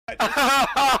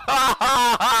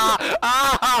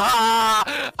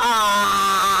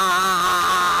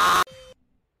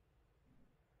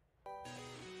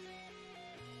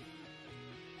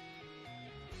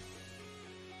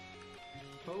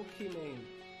Pokemon.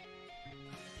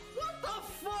 What the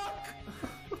fuck?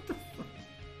 What the fuck?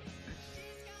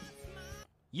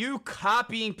 You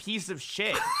copying piece of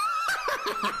shit.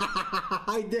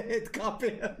 I did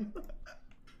copy him.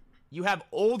 You have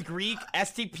Old Greek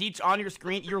ST Peach on your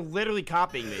screen. You're literally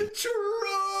copying me.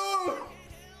 True.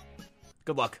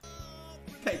 Good luck.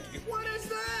 Thank you. What is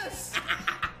this?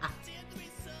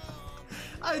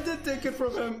 I did take it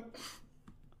from him.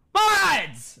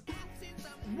 Buds!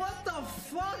 What the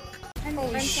fuck?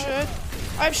 Holy shit.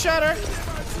 I've shot her.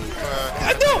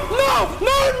 No!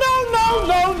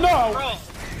 Bro,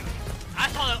 I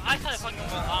saw the fucking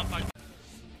arm fucking.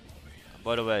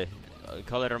 By the way,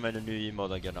 Kalera made a new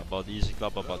emote again about easy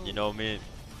clap, but you know me.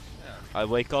 I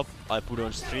wake up, I put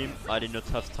on stream, I did not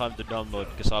have time to download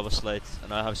because I was late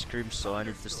and I have screams, so I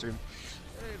need to stream.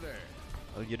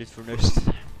 I'll get it for next.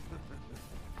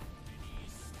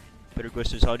 Better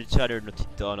question is, how did Chatter not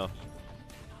hit Dana?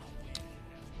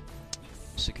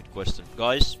 That's a good question.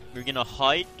 Guys, we're gonna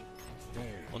hide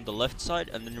on the left side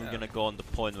and then we're gonna go on the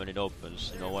point when it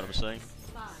opens, you know what I'm saying?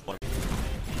 I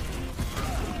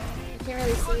can't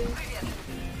really see.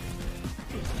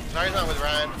 Zarya's not with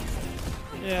Ryan.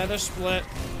 Yeah, they're split.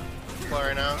 Split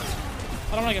right now. I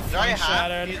don't want to get Zarya fucking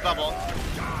shattered. He's bubble.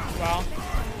 Wow.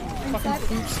 Fucking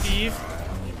Poop Steve.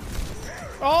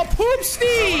 Oh, Poop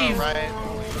Steve! Ryan.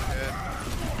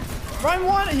 Ryan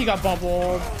won and he got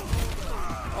bubbled.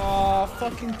 Oh,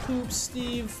 fucking Poop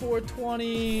Steve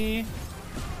 420.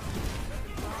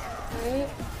 Right?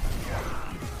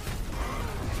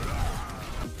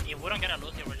 If we don't get a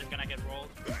loot here, we're just gonna get rolled.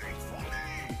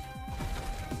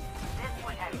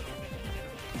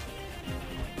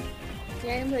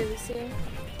 Yeah, I can play this here. And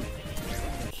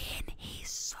he's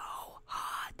so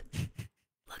hot.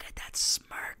 Look at that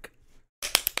smirk.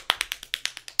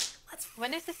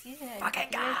 When is the season? Fucking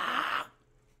go!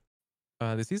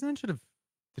 The season should have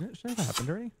happened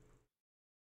already.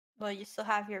 Well, you still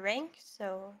have your rank,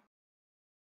 so.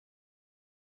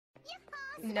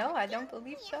 No, I don't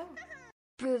believe so.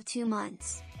 Prove 2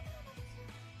 months.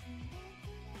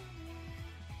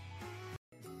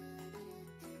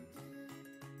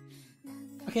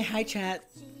 Okay, hi chat.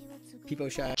 People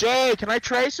shot. Jay, can I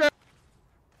trace her?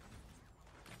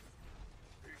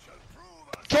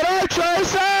 Can I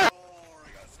trace her?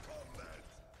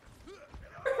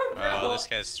 Oh, this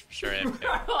guy's for sure AFK.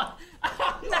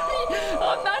 I'm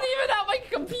not even at my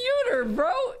computer,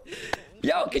 bro.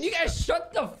 Yo, can you guys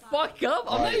shut the fuck up?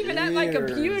 I'm not even at my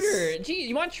computer. Jeez,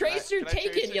 you want Tracer?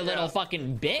 Take it, you little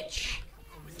fucking bitch.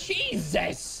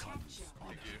 Jesus.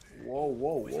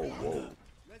 Whoa.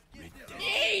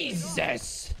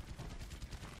 Jesus.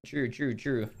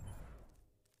 True.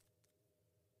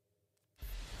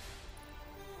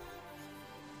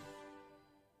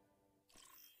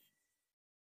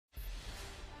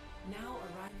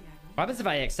 What happens if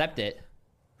I accept it?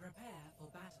 Prepare for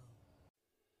battle.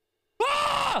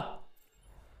 Ah!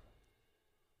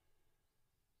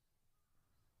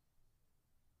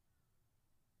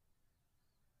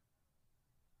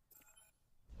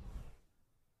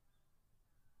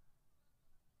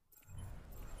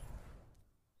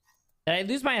 Did I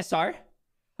lose my SR?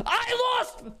 I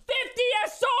lost 50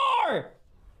 SR!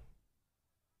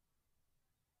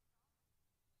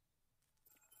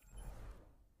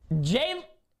 Jay...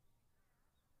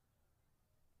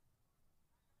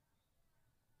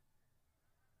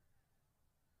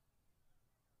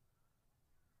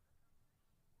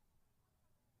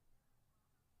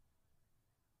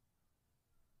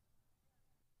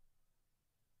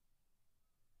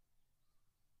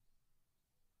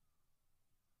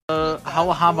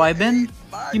 How have I been?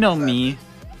 You know me.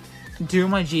 Do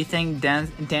my G thing,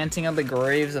 dancing on the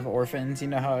graves of orphans. You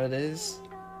know how it is.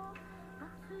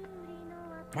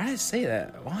 Why did I say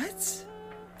that? What?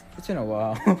 It's been a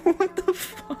while. What the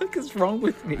fuck is wrong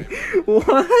with me?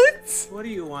 What? What do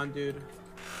you want, dude?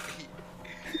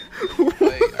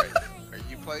 Are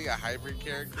you playing a hybrid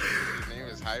character? His name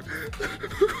is Hybrid?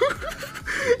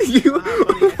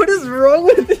 What is wrong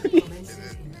with me?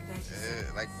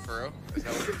 Like, for real? Is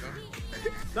that what you're doing?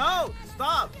 No!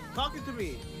 Stop talking to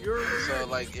me. You're So,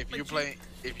 like, if you play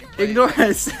Ignore like,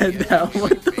 I said that.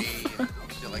 What the fuck?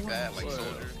 shit like that, like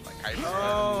soldiers, like hybrid.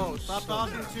 Oh, stop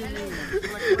talking to me.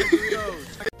 You're like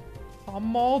Doritos. I'm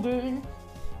molding.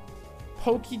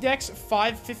 Pokédex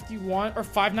 551 or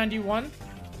 591.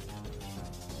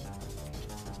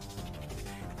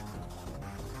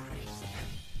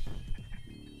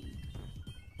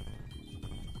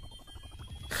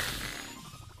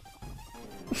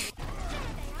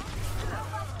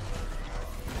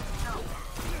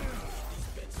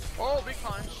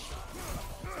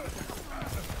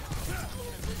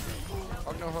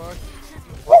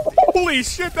 Holy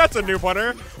shit, that's a noob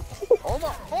hunter. Oh my,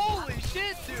 holy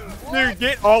shit, dude. What? Dude,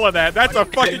 get all of that. That's a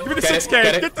fucking. Give me the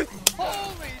 6K. Get the,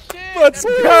 Holy shit. let's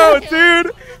go,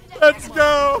 dude. Let's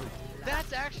go.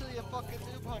 That's actually a fucking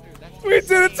noob hunter. That's We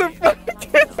did it to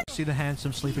fucking. See the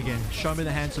handsome sleep again. Show me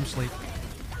the handsome sleep.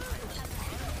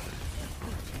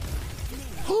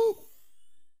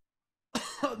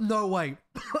 No way.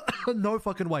 No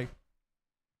fucking way.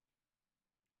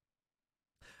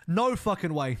 No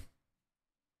fucking way.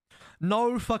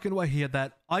 No fucking way he had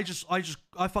that. I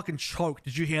fucking choked.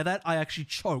 Did you hear that? I actually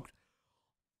choked.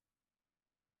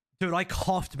 Dude, I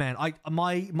coughed, man.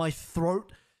 My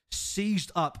throat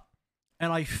seized up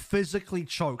and I physically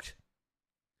choked.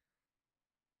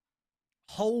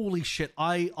 Holy shit.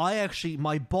 I actually,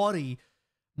 my body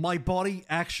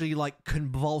actually like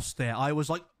convulsed there. I was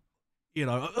like, you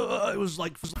know, it was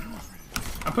like.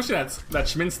 I'm pushing that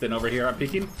Schminston over here. I'm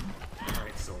peeking.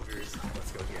 Alright, soldiers.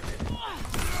 Let's go get it.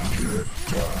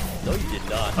 No, you did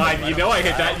not. You know I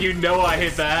hit that. You know I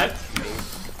hit that.